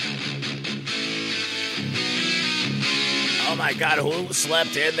Oh my God, who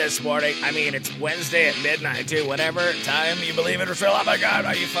slept in this morning? I mean, it's Wednesday at midnight, too. Whatever time you believe it or so. Oh my God,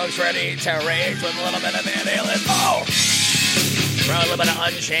 are you folks ready to rage with a little bit of Van Halen? Oh! Bro, a little bit of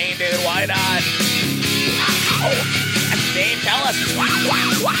Unchained, dude. Why not? Wow! Dave, tell us.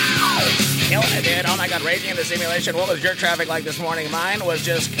 Wow! Killing it, dude. Oh my God, raging in the simulation. What was your traffic like this morning? Mine was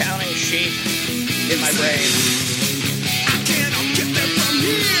just counting sheep in my brain. I cannot get there from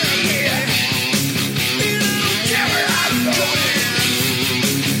here. Yeah. Where I'm going.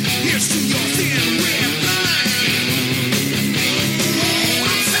 Here's to yours and we're mine.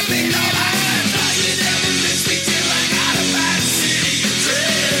 I'm stepping over. Thought you never miss me till I got a bad city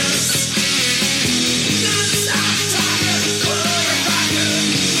address. Non-stop talker, quarter rocker,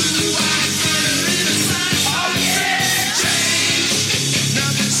 blue-eyed murder in a sun. Oh yeah, change.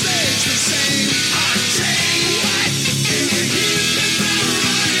 Nothing stays the same. Unchained. What? Can you hear the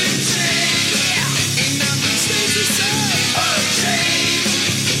running chain? Yeah. Ain't nothing stays the same. Unchained.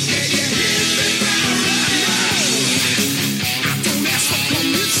 Yeah, you hit the ground running. I don't ask for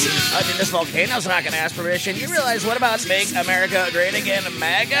permission. Dude, this volcano's not going to ask permission. You realize what about Make America Great Again,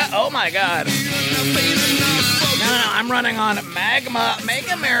 MAGA? Oh my God. No, I'm running on magma.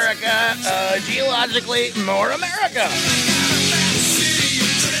 Make America geologically more America.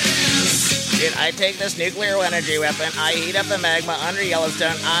 Dude, I take this nuclear energy weapon, I heat up the magma under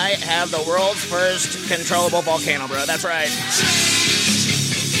Yellowstone, I have the world's first controllable volcano, bro. That's right.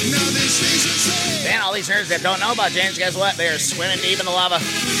 Man, all these nerds that don't know about James, guess what? They are swimming deep in the lava.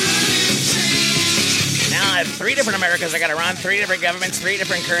 Now I have 3 different Americas I gotta run, 3 different governments, 3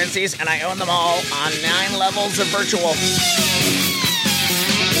 different currencies, and I own them all on 9 levels of virtual.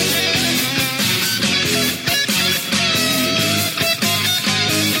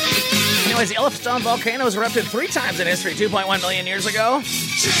 Anyways, the Yellowstone volcano was erupted 3 times in history, 2.1 million years ago,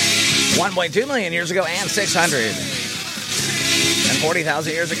 1.2 million years ago, and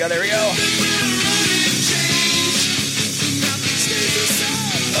 640,000 years ago. There we go.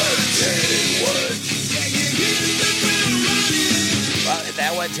 Well,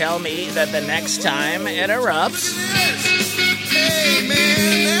 that would tell me that the next time it erupts,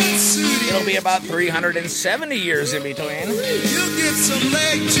 it'll be about 370 years in between. You'll get some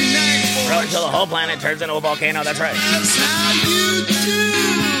leg tonight, Bro, until the whole planet turns into a volcano. That's right. that's how you do.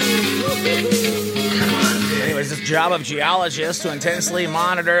 Anyways, this job of geologist to intensely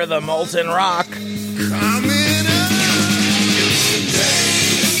monitor the molten rock. Coming up.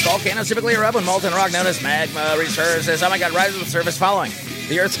 Volcanoes typically erupt when molten rock known as magma resurfaces. Oh my God, rises to the surface following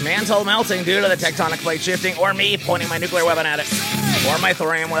the Earth's mantle melting due to the tectonic plate shifting, or me pointing my nuclear weapon at it, or my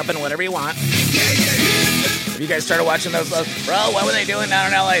thorium weapon, whatever you want. Have you guys started watching those? Bro, what were they doing down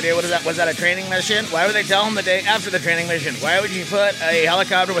in LA, dude? What is that? Was that a training mission? Why would they tell them the day after the training mission? Why would you put a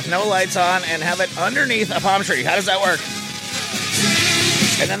helicopter with no lights on and have it underneath a palm tree? How does that work?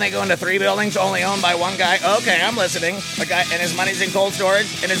 And then they go into 3 buildings only owned by one guy. Okay, I'm listening. A guy, and his money's in cold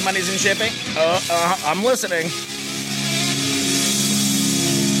storage, and his money's in shipping. I'm listening.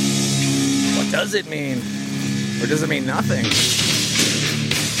 What does it mean? Or does it mean nothing?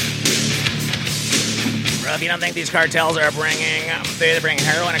 Bro, if you don't think these cartels are bringing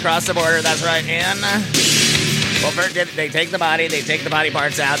heroin across the border, that's right. And well, first they take the body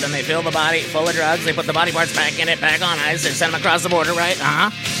parts out, then they fill the body full of drugs, they put the body parts back in it, back on ice, and send them across the border, right?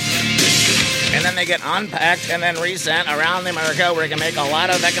 And then they get unpacked and then resent around America where it can make a lot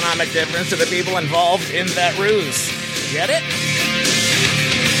of economic difference to the people involved in that ruse. Get it?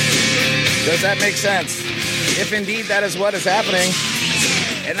 Does that make sense? If indeed that is what is happening,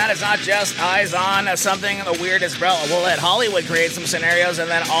 and that is not just eyes on something the weirdest, bro. We'll let Hollywood create some scenarios, and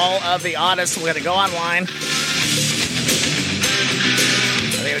then all of the audits are going to go online.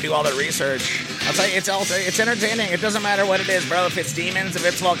 They're going to do all the research. I'll tell you, it's entertaining. It doesn't matter what it is, bro. If it's demons, if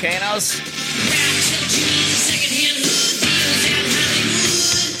it's volcanoes.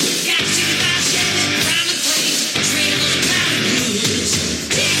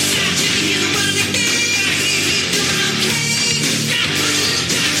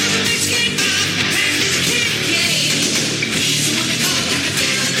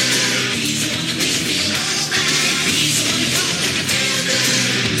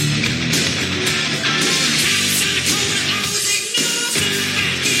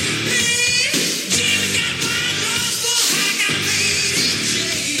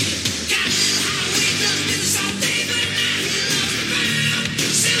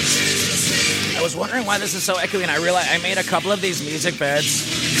 Wondering why this is so echoey, and I realized I made a couple of these music beds.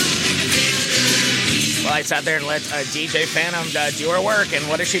 Well, I sat there and let DJ Phantom do her work, and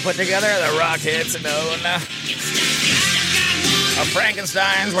what did she put together? The rock hits known of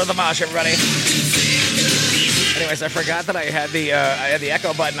Frankenstein's Worth of Mosh, everybody. And Anyways, I forgot that I had the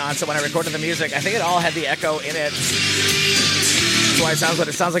echo button on, so when I recorded the music, I think it all had the echo in it. That's why it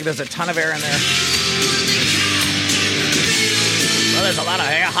sounds like there's a ton of air in there. Well, there's a lot of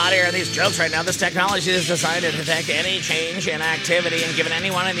hot air in these jokes right now. This technology is designed to detect any change in activity and given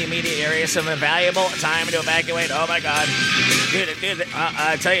anyone in the immediate area some valuable time to evacuate. Oh, my God. Dude,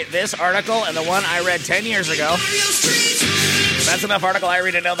 I tell you, this article and the one I read 10 years ago, that's enough article I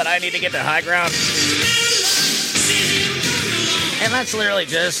read to know that I need to get to high ground. And that's literally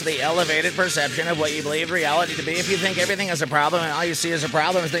just the elevated perception of what you believe reality to be. If you think everything is a problem and all you see is a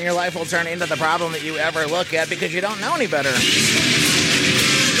problem, then your life will turn into the problem that you ever look at because you don't know any better.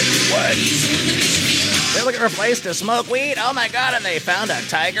 What? They're looking for a place to smoke weed? Oh my God, and they found a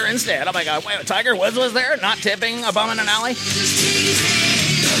tiger instead. Oh my God, wait, Tiger Woods was there? Not tipping a bum in an alley?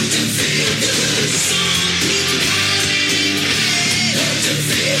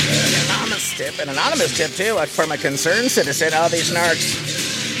 An anonymous tip, too, from a concerned citizen. Oh, these narcs.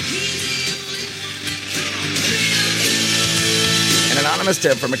 An anonymous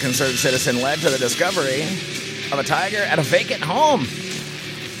tip from a concerned citizen led to the discovery of a tiger at a vacant home.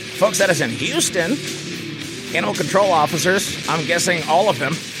 Folks, that is in Houston. Animal control officers, I'm guessing all of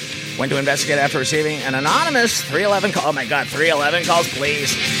them, went to investigate after receiving an anonymous 311 call. Oh, my God, 311 calls,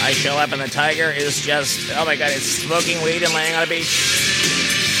 please. I show up and the tiger is just, oh, my God, it's smoking weed and laying on a beach.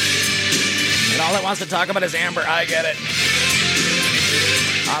 And all it wants to talk about is Amber. I get it.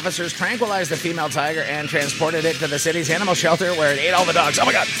 Officers tranquilized the female tiger and transported it to the city's animal shelter where it ate all the dogs. Oh,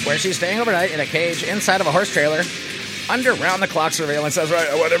 my God. Where she's staying overnight in a cage inside of a horse trailer under round-the-clock surveillance. That's right.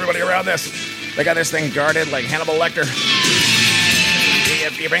 I want everybody around this. They got this thing guarded like Hannibal Lecter.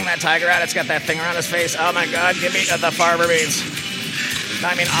 You bring that tiger out, it's got that thing around his face. Oh, my God. Give me the Farber beans.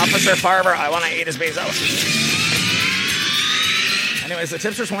 I mean, Officer Farber. I want to eat his beans. Oh. Anyways, the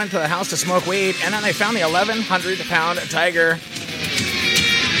tipsters went to the house to smoke weed, and then they found the 1,100-pound tiger.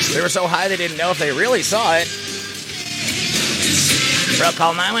 They were so high they didn't know if they really saw it. Bro,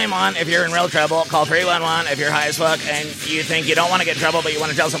 call 911 if you're in real trouble. Call 311 if you're high as fuck and you think you don't want to get in trouble, but you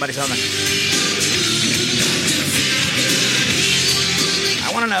want to tell somebody something.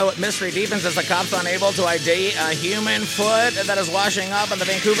 I want to know what mystery deepens as the cops unable to ID a human foot that is washing up on the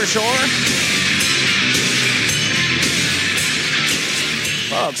Vancouver shore.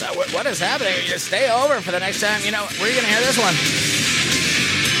 Folks, what is happening? You stay over for the next time. You know, where are you going to hear this one?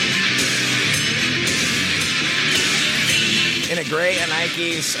 In a gray, a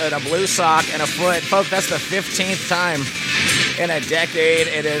Nikes, and a blue sock, and a foot. Folks, that's the 15th time in a decade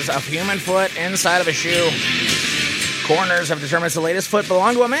it is a human foot inside of a shoe. Coroners have determined the latest foot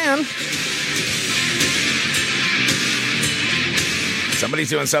belonged to a man. Somebody's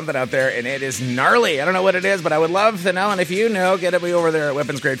doing something out there, and it is gnarly. I don't know what it is, but I would love to know. And if you know, get me over there at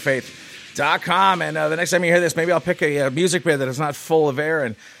weaponsgradefaith.com. And the next time you hear this, maybe I'll pick a music bed that is not full of air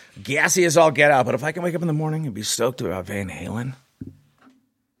and gassy as all get out. But if I can wake up in the morning and be stoked about Van Halen,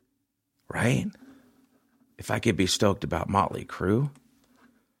 right? If I could be stoked about Motley Crue,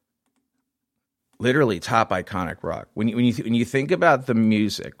 literally top iconic rock. When you think about the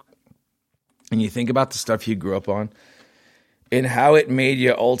music and you think about the stuff you grew up on, and how it made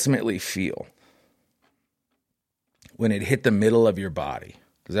you ultimately feel when it hit the middle of your body.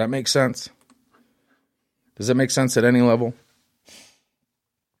 Does that make sense? Does that make sense at any level?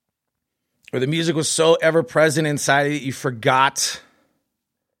 Or the music was so ever present inside of you that you forgot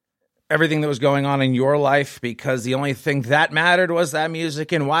everything that was going on in your life because the only thing that mattered was that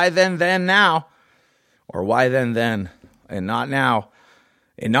music, and why then now? Or why then and not now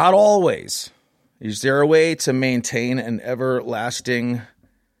and not always? Is there a way to maintain an everlasting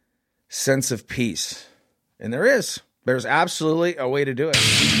sense of peace? And there is. There's absolutely a way to do it.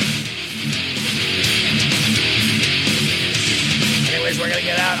 Anyways, we're going to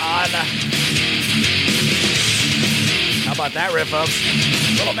get out on... How about that riff, folks?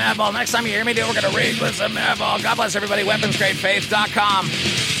 Little Madball. Next time you hear me do, we're going to read with some Madball. God bless everybody. weaponsgradefaith.com.